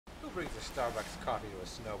Who brings a Starbucks coffee to a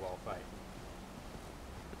snowball fight?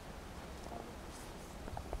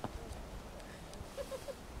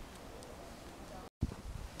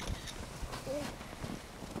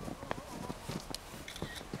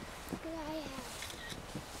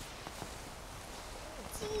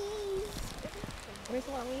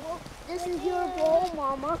 This is your bowl,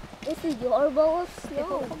 Mama. This is your bowl of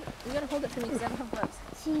snow. You gotta hold it for me because I don't have gloves.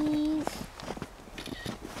 Cheese.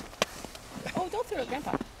 Oh, don't throw it,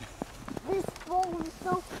 Grandpa. This bowl of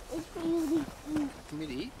snow is for you to eat. For me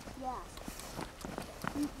to eat? Yeah.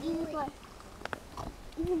 You eat it, but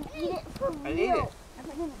you can eat it for real. I eat it.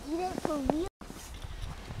 You can eat it for real.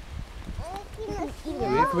 You can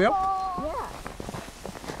eat it for real? Yeah.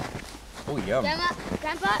 Oh, yum.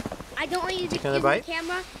 Grandpa, I don't want you to use the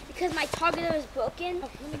camera because my targeter is broken. Oh,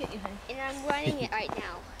 let me get you, honey. And I'm running it right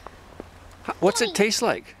now. What's it taste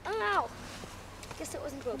like? Oh no. Guess it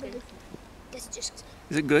wasn't broken. Guess it just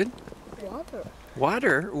Is it good? water.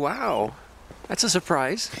 Water? Wow. That's a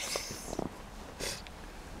surprise.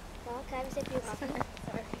 Well, can I have a sip of your coffee?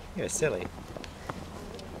 Sorry. You're silly.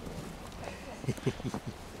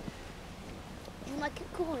 You like it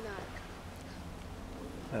cool or not?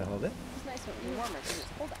 Want to hold it? It's nice when it's warmer because it's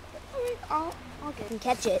cold out. I'll get it. And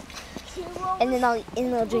catch it. And then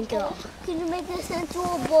I'll drink it all. Can you make this into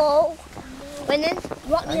a bowl? And then,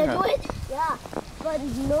 you want me to do it? Yeah. But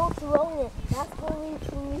no throwing it. That's only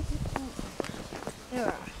for me to eat.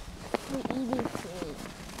 Yeah. For eating food.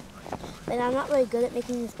 And I'm not really good at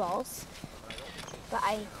making these balls. But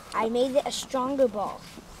I made it a stronger ball.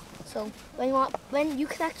 So when you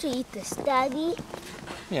can actually eat this, Daddy.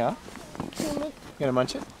 Yeah. You gonna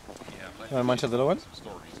munch it? Yeah. You wanna munch a little one?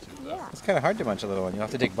 Yeah. It's kind of hard to munch a little one. You'll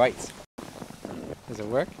have to take bites. Does it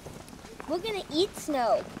work? We're gonna eat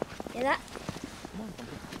snow. Yeah, that.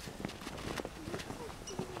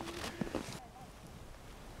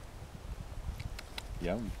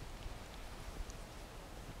 Yum.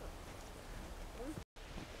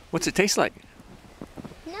 What's it taste like?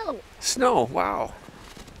 No. Snow. Wow.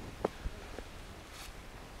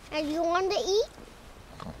 And you want to eat?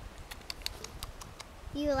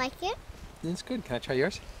 You like it? It's good. Can I try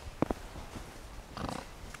yours?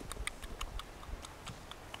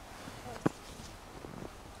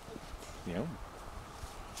 Yum.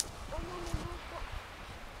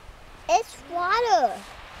 It's water.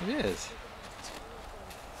 It is.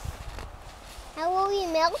 How will we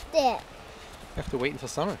melt it? You have to wait until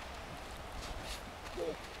summer.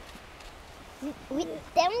 Then we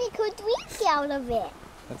could drink out of it.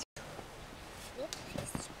 That's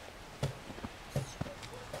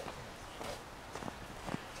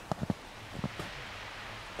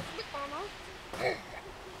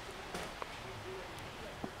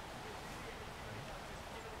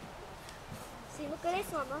See, look at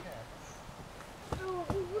this, Mama. Oh,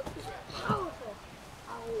 it's powerful.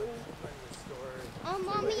 Oh,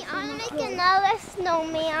 Mommy, I want to make another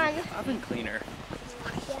snowman. Oven cleaner.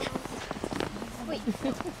 Wait.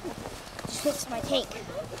 Just fix my tank.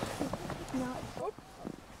 No.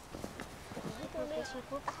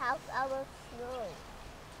 A house out of snow.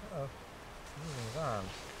 Uh-oh. His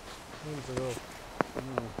arms. Needs a little...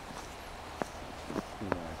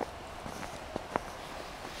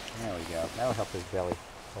 There we go. That'll help his belly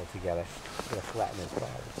hold together. It'll flatten his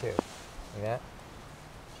body too. Like that?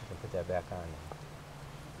 You can put that back on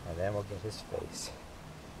now. And then we'll get his face.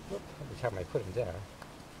 Whoop. Every time I put him down,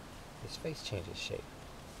 his face changes shape.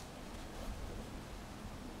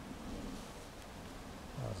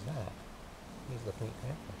 How's that? He's looking at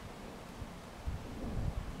Grandpa.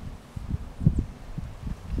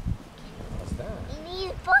 How's that? He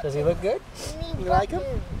needs buttons. Does he look good? He needs You like him?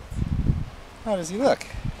 buttons. How does he look?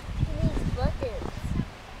 He needs buttons.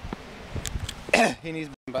 He needs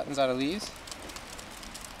buttons out of these.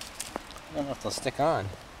 I don't know if they'll stick on.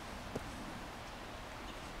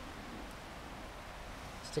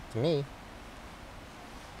 Stick to me.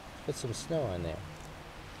 Put some snow on there.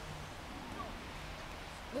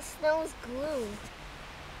 The snow is glue.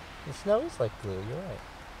 The snow is like glue, you're right.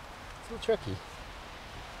 It's a little tricky.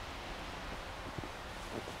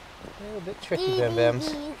 A little bit tricky, Bam Bams.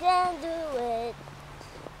 You can do it.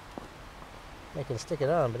 I can stick it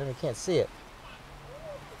on, but then we can't see it.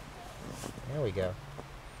 There we go.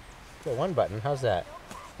 Got one button, how's that?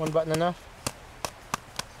 One button enough?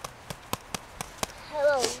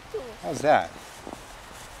 Hello. How's that?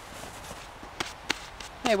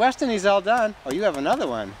 Hey, Weston, he's all done. Oh, you have another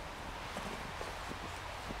one.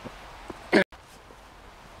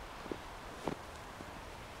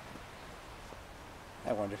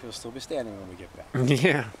 I wonder if he'll still be standing when we get back.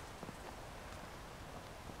 Yeah.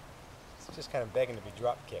 It's just kind of begging to be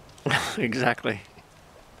drop kicked. Exactly.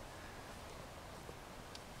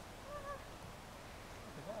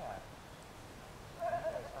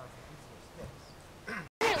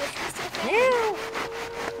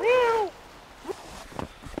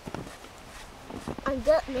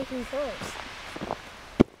 looking first.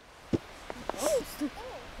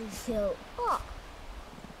 So, oh.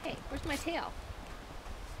 Hey, where's my tail?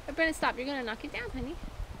 Oh, Brennan, stop. You're gonna knock it down, honey.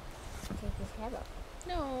 Take his head up.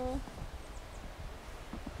 No.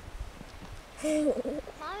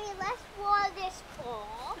 Mommy, let's water this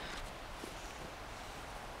ball.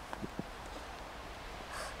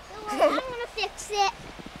 I'm gonna fix it.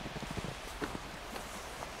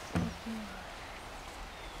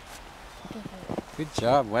 Good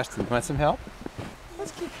job, Weston. Want some help?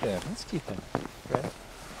 Let's keep him. Let's keep him. Right.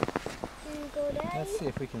 Can you go, Daddy? Let's see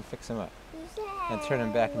if we can fix him up Who's and turn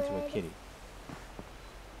him back into a that? kitty.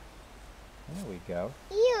 There we go.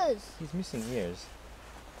 Ears. He's missing ears.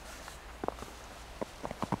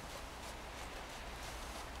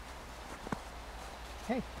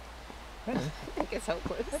 Hey, Brennan, I think it's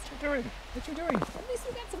hopeless. what you doing? What you doing? At least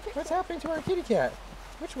we got some pictures. What's happening to our kitty cat?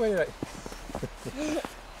 Which way did I?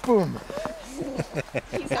 Boom.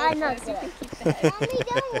 He's I'm not hopeless. You good. can keep the head. Mommy,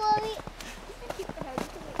 don't worry. You can keep the head. You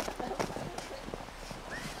can make the head.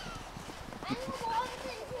 I'm gonna water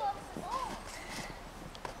it into a ball.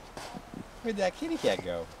 Where'd that kitty cat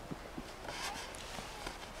go?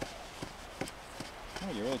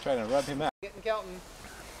 Oh, you're really trying to rub him out. Getting Kelton.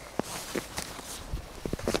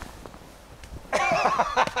 I'm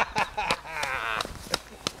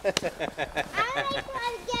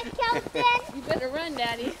trying to get Kelton. You better run,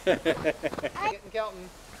 Daddy. Getting Kelton.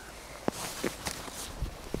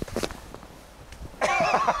 I'm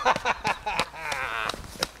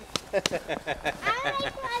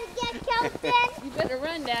trying to get Kelton. You better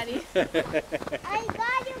run, Daddy. I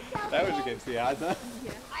got you, Kelton. That was against the odds, huh?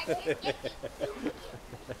 I can't get you.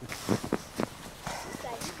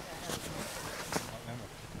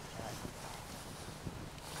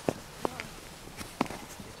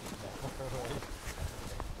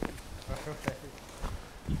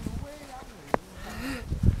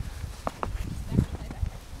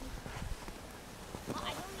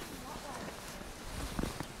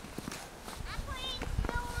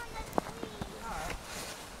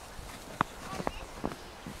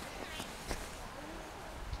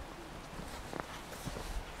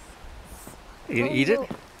 You gonna eat it?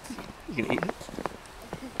 You gonna eat it?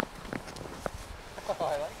 Oh,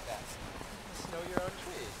 I like that. Snow your own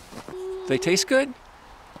tree. They taste good?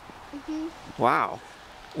 Wow.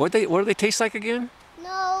 What do they taste like again?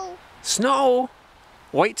 No. Snow?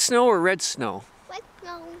 White snow or red snow? What?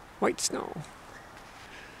 No. White snow.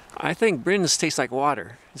 I think Bryn's taste like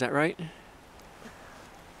water. Is that right?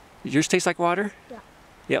 Does yours taste like water? Yeah.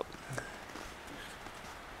 Yep.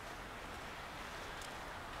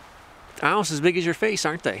 Almost as big as your face,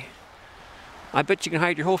 aren't they? I bet you can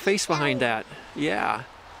hide your whole face behind that. Yeah.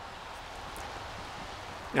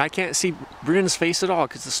 I can't see Bryn's face at all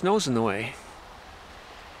because the snow's in the way.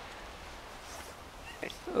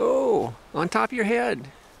 Oh, on top of your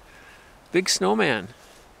head. Big snowman.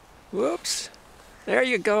 Whoops. There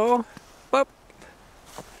you go. Whoop.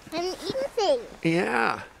 I'm eating things.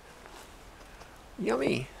 Yeah.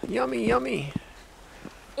 Yummy, yummy, yummy.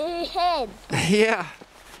 In your head. Yeah.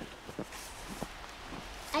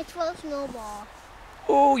 I throw a snowball.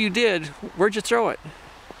 Oh, you did. Where'd you throw it?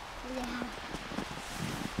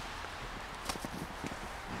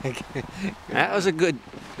 Yeah. That was a good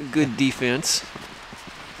defense.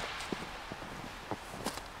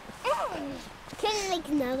 Can you make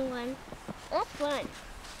another one? That's fun.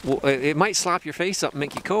 Well, it might slap your face up and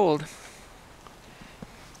make you cold.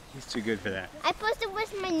 He's too good for that. I supposed to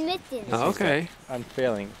with my mittens. Oh, okay.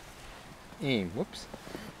 Unfailing aim. Whoops.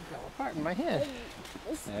 It fell apart in my hand.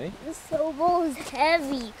 Daddy? The snowball is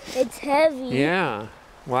heavy. It's heavy. Yeah.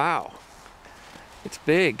 Wow. It's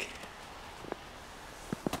big.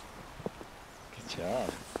 Good job.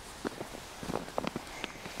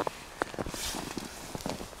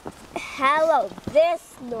 Hello, this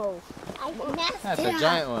snow. I messed That's it a up.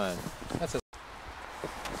 giant one. That's a.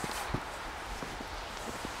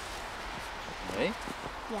 Ready?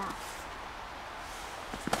 Yeah.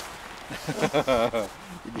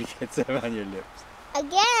 Did you get some on your lips?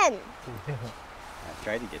 Again. I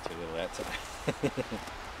tried to get you a little that time.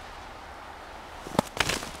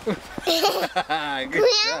 Good Grandpa,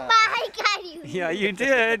 job. I got you. Yeah, you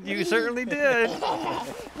did. You certainly did.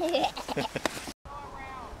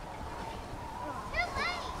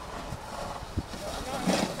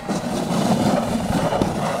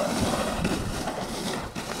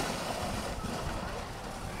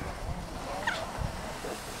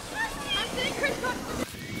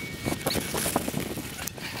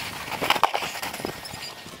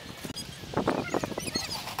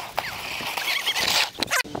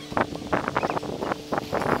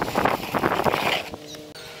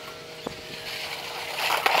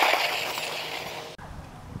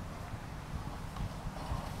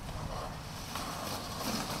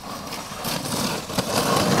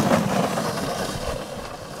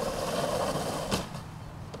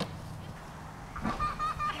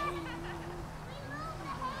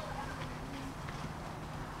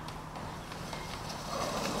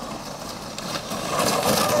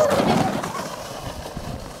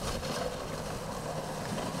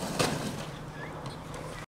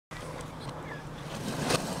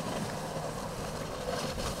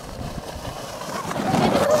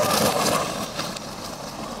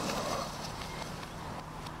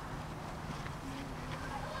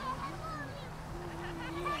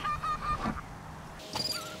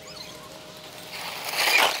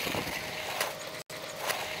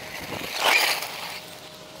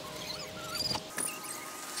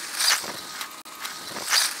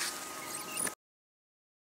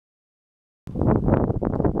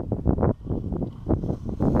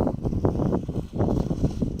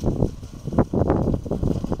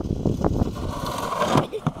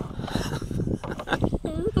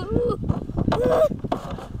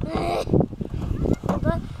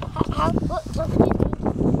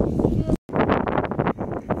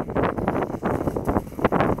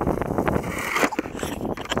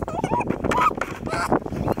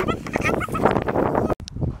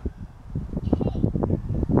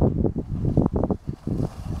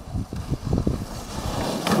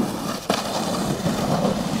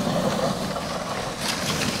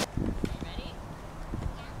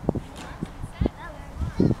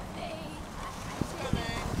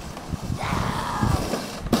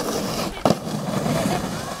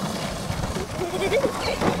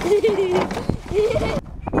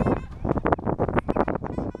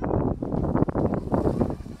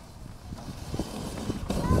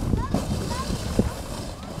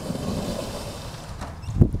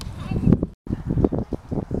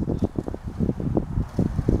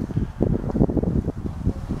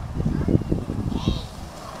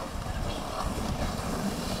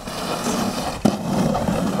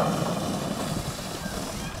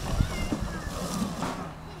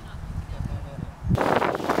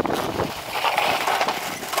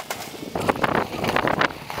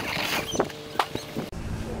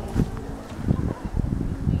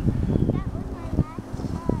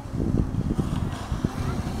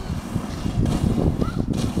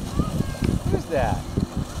 that?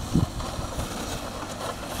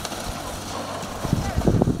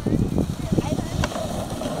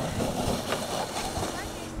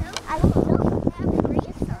 I don't know.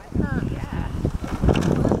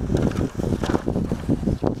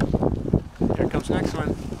 Here comes the next one.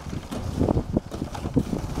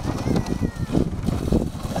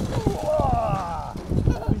 Whoa!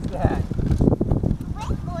 Who's that?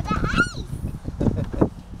 Wait for the ice.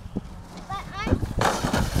 But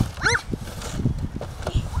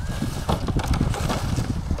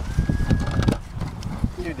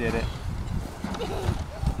You did it.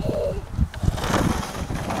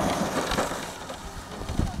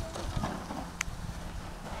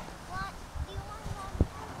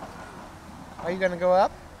 Are you gonna go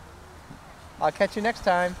up? I'll catch you next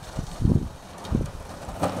time.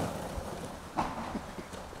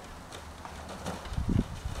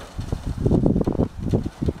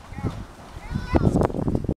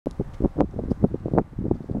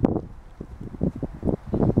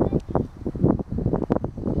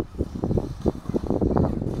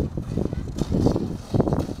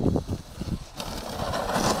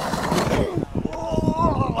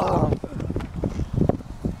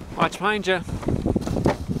 Watch behind you.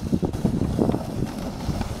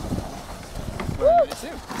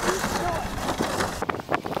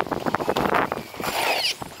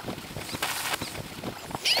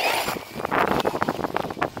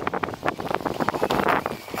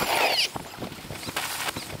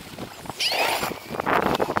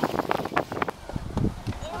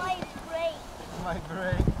 My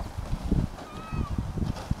break.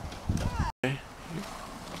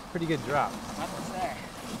 Pretty good drop.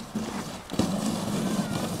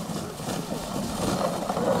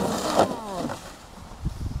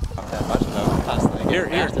 That much of them constantly.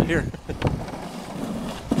 Here.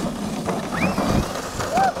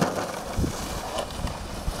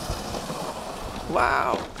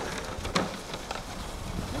 Wow.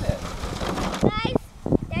 Look at it. guys,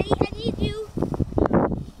 Daddy, I need you.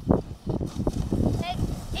 Hey,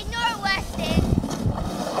 ignore Weston.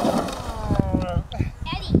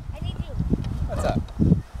 Eddie, I need you. What's up?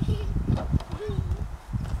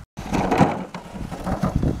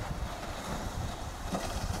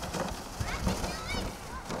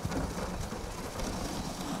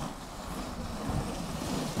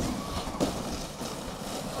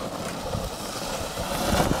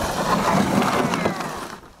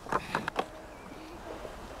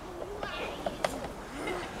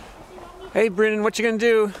 Hey, Brennan, what you gonna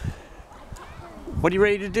do? What are you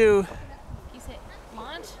ready to do? You say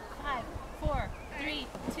launch. 5, 4, 3,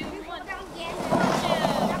 2, 1.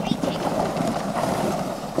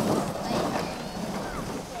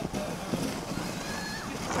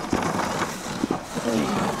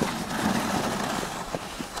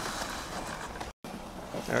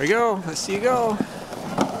 There we go. Let's see you go.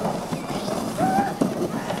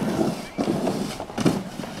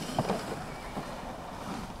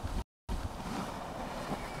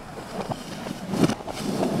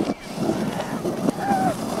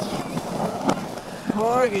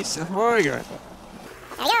 Ahoy, ahoy.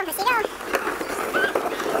 There you go, let's see go.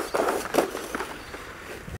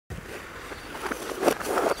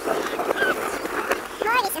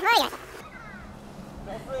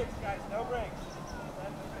 No brakes, guys, no brakes.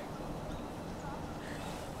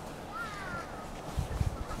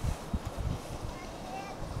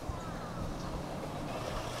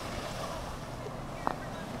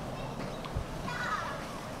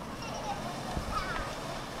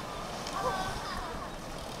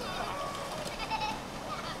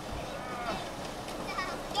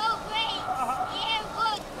 Go great. Yeah,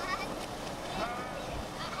 good.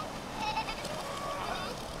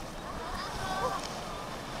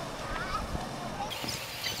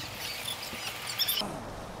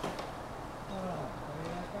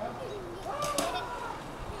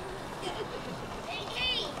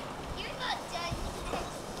 Hey, you're not done yet.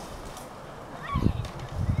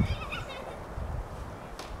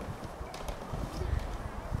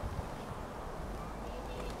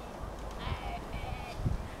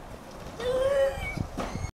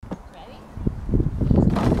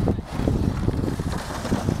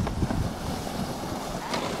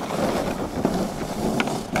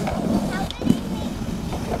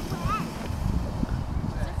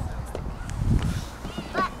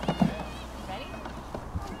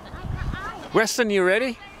 Weston, you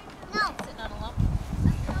ready? No. Sitting on a lump.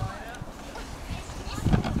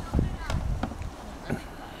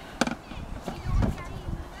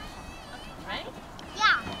 Right?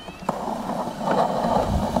 Yeah.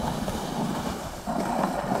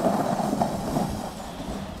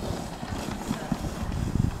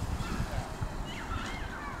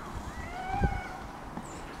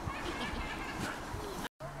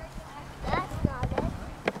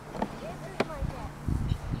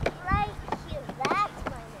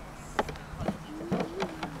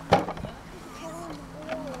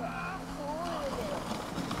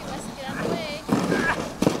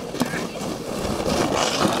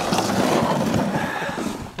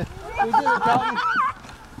 Dalton.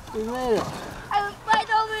 We made it. I was right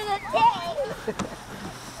over the tank.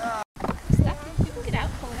 Stop. You can get out.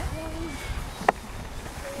 Pull it out.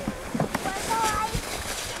 Bye-bye.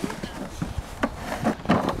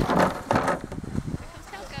 Here comes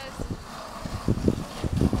Calcos.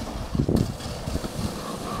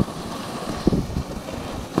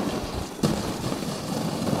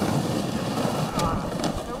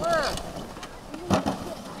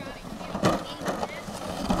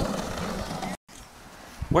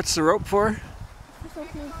 What's the rope for?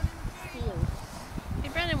 Hey,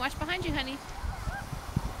 Brennan, watch behind you, honey.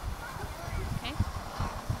 Okay.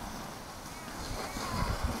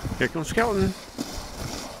 Here comes Skelton.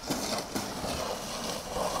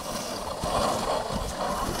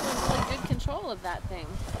 Really good control of that thing.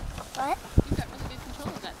 What? You've got really good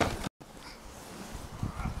control of that thing.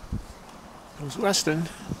 Comes Weston.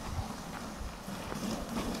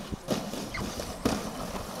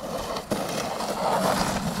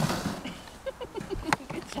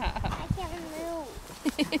 Good job. I can't move.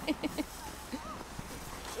 This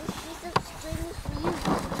piece of string is for you.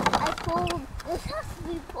 I pulled. This has to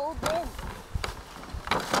be pulled in.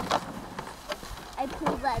 I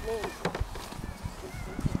pulled that in.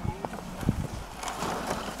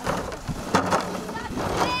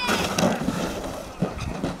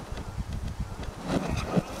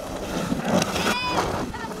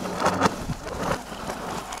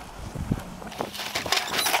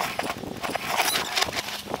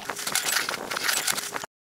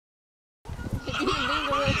 You leaned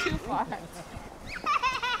a little too far.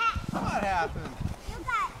 What happened? You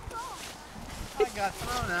got pulled. I got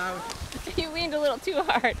thrown out. You leaned a little too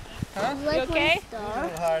hard. Huh? You okay? A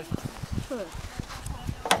little hard.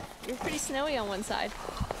 You're pretty snowy on one side.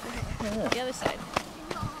 The other side.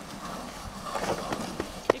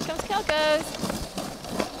 Here comes Calcos.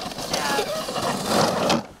 Good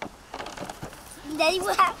job. Daddy,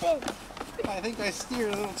 what happened? I think I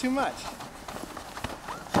steered a little too much.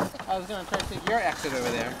 I was going to try to take your exit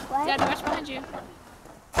over there. What? Daddy, watch behind you.